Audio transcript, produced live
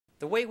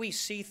The way we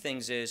see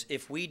things is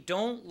if we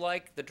don't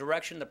like the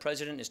direction the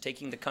president is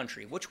taking the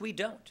country, which we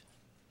don't,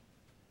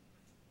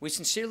 we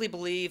sincerely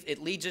believe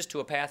it leads us to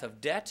a path of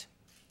debt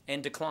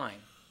and decline.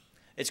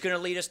 It's going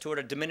to lead us toward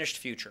a diminished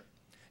future.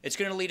 It's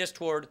going to lead us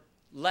toward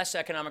less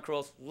economic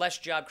growth, less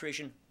job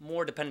creation,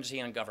 more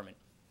dependency on government.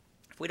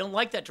 If we don't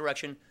like that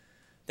direction,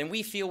 then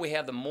we feel we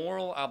have the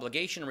moral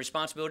obligation and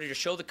responsibility to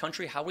show the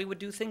country how we would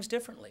do things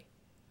differently.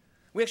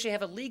 We actually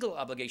have a legal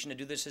obligation to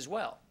do this as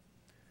well,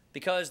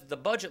 because the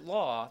budget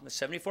law, the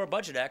 74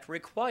 Budget Act,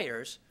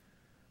 requires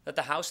that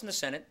the House and the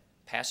Senate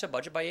pass a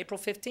budget by April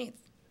 15th.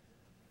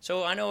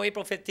 So I know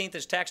April 15th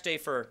is tax day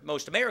for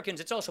most Americans.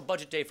 It's also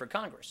budget day for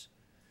Congress.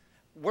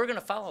 We're going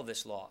to follow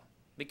this law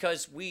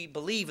because we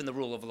believe in the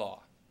rule of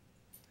law.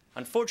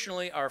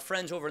 Unfortunately, our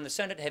friends over in the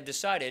Senate have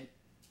decided,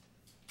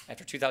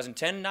 after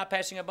 2010 not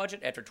passing a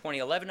budget, after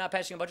 2011 not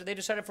passing a budget, they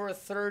decided for a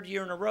third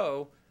year in a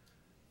row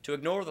to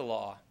ignore the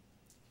law,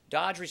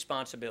 dodge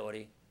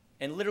responsibility,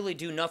 and literally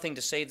do nothing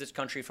to save this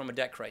country from a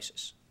debt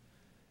crisis.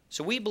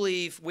 So we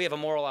believe we have a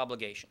moral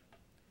obligation.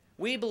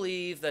 We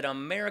believe that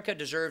America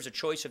deserves a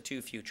choice of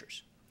two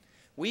futures.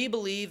 We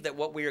believe that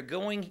what we are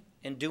going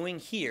and doing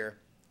here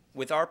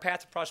with our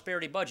Path to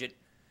Prosperity budget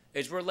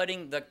is we're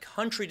letting the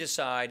country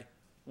decide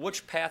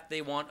which path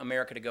they want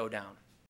America to go down.